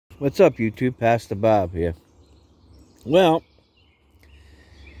What's up, YouTube? Pastor Bob here. Well,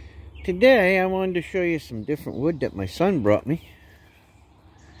 today I wanted to show you some different wood that my son brought me.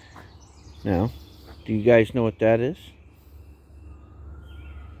 Now, do you guys know what that is?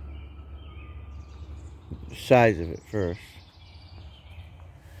 The size of it first.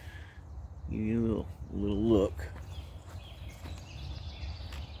 Give you a little look.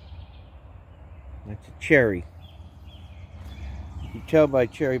 That's a cherry. You can tell by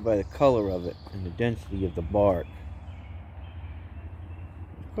cherry by the color of it and the density of the bark.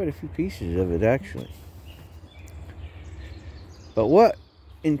 There's quite a few pieces of it, actually. But what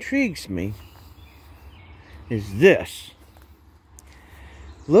intrigues me is this.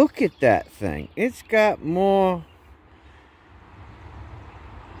 Look at that thing. It's got more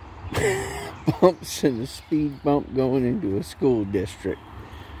bumps than a speed bump going into a school district.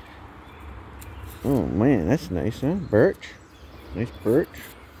 Oh man, that's nice, huh? Birch. Nice birch.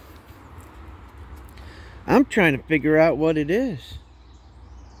 I'm trying to figure out what it is.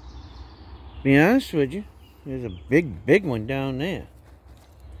 Be honest with you, there's a big one down there.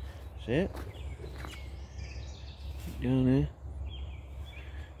 See it? Down there.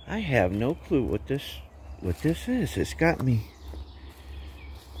 I have no clue what this is. It's got me.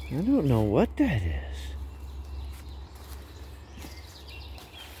 I don't know what that is.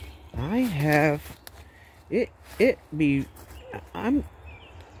 I have I'm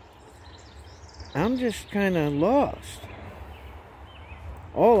just kind of lost.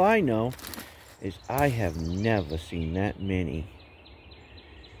 All I know is I have never seen that many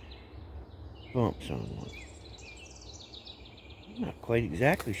bumps on one. I'm not quite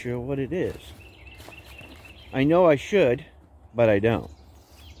exactly sure what it is. I know I should, but I don't.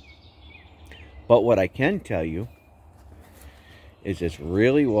 But what I can tell you is it's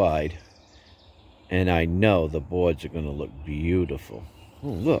really wide, and I know the boards are going to look beautiful. Oh,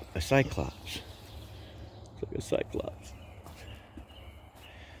 look, a cyclops. Look, a cyclops.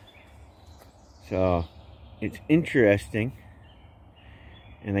 So, it's interesting,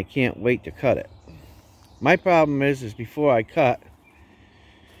 and I can't wait to cut it. My problem is before I cut,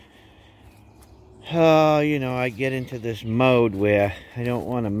 you know, I get into this mode where I don't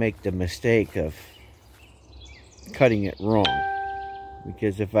want to make the mistake of cutting it wrong.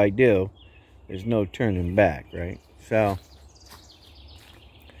 Because if I do, there's no turning back, right? So,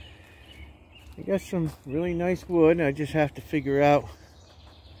 I got some really nice wood. I just have to figure out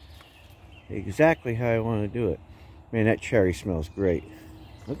exactly how I want to do it. Man, that cherry smells great.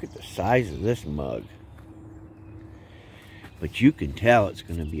 Look at the size of this mug. But you can tell it's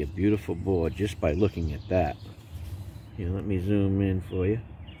going to be a beautiful board just by looking at that. Here, let me zoom in for you.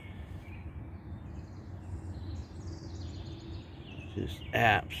 It's just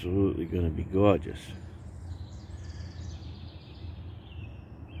absolutely going to be gorgeous.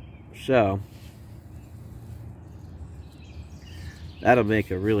 So, that'll make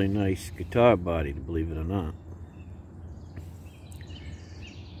a really nice guitar body, to believe it or not.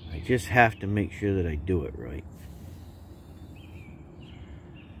 I just have to make sure that I do it right.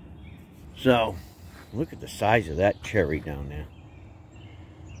 So, look at the size of that cherry down there.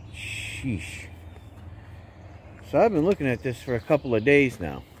 Sheesh. So I've been looking at this for a couple of days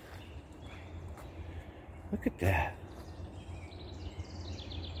now. Look at that.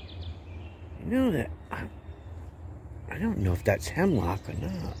 You know that, I don't know if that's hemlock or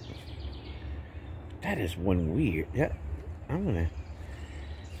not. That is one weird. Yeah, if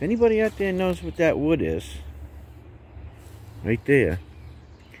anybody out there knows what that wood is, right there,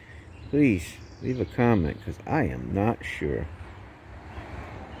 please leave a comment, because I am not sure.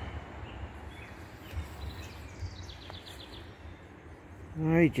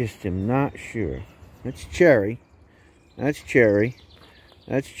 I just am not sure. That's cherry. That's cherry.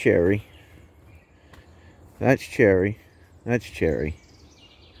 That's cherry. That's cherry. That's cherry.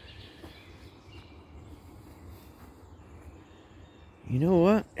 You know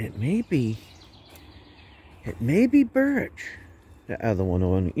what? It may be birch. The other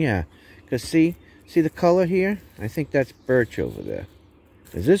one, yeah. Because see the color here? I think that's birch over there.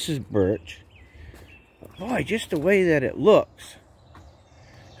 Because this is birch. But boy, just the way that it looks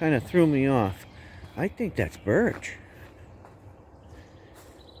kind of threw me off. I think that's birch.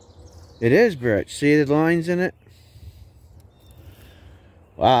 It is birch. See the lines in it?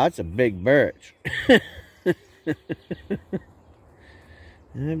 Wow, that's a big birch. I'll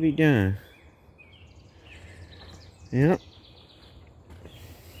be done. Yep.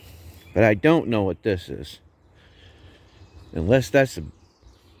 But I don't know what this is. Unless that's a...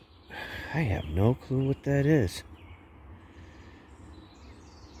 I have no clue what that is.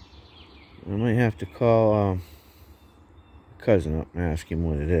 I might have to call cousin up and ask him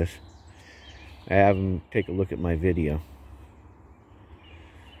what it is. I have him take a look at my video.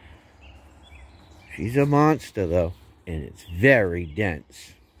 She's a monster though, and it's very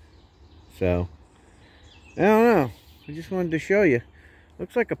dense. So, I don't know. I just wanted to show you.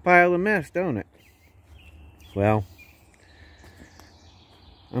 Looks like a pile of mess, don't it? Well,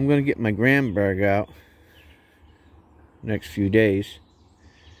 I'm going to get my Gramberg out next few days.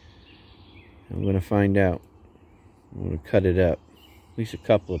 I'm going to find out. I'm going to cut it up. At least a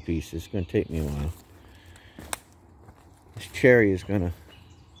couple of pieces. It's going to take me a while. This cherry is going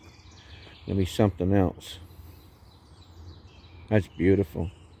to be something else. That's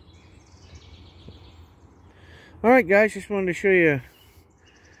beautiful. Alright guys, just wanted to show you a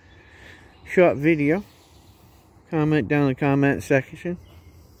short video. Comment down in the comment section.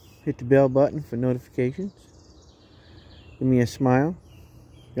 Hit the bell button for notifications. Give me a smile.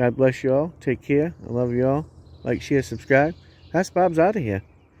 God bless you all. Take care. I love you all. Like, share, subscribe. That's Bob's out of here.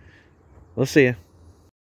 We'll see you.